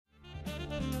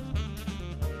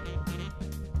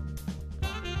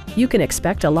You can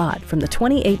expect a lot from the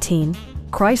 2018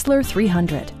 Chrysler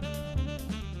 300.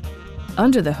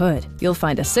 Under the hood, you'll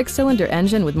find a 6-cylinder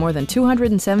engine with more than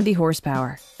 270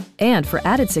 horsepower. And for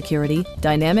added security,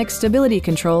 dynamic stability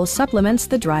control supplements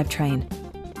the drivetrain.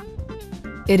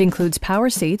 It includes power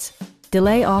seats,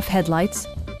 delay-off headlights,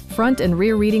 front and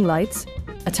rear reading lights,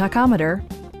 a tachometer,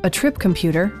 a trip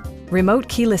computer, remote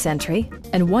keyless entry,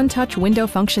 and one-touch window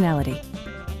functionality.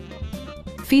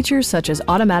 Features such as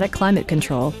automatic climate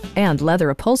control and leather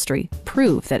upholstery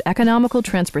prove that economical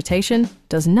transportation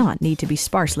does not need to be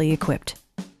sparsely equipped.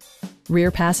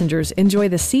 Rear passengers enjoy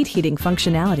the seat heating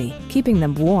functionality, keeping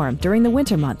them warm during the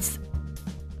winter months.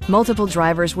 Multiple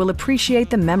drivers will appreciate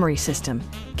the memory system,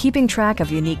 keeping track of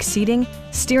unique seating,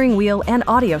 steering wheel, and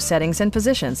audio settings and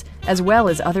positions, as well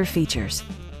as other features.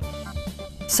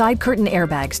 Side curtain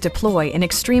airbags deploy in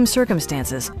extreme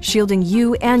circumstances, shielding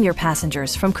you and your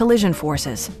passengers from collision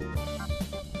forces.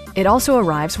 It also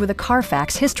arrives with a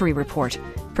Carfax history report,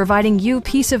 providing you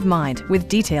peace of mind with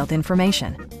detailed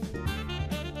information.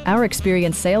 Our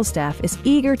experienced sales staff is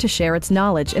eager to share its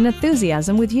knowledge and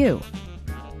enthusiasm with you.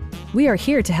 We are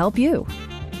here to help you.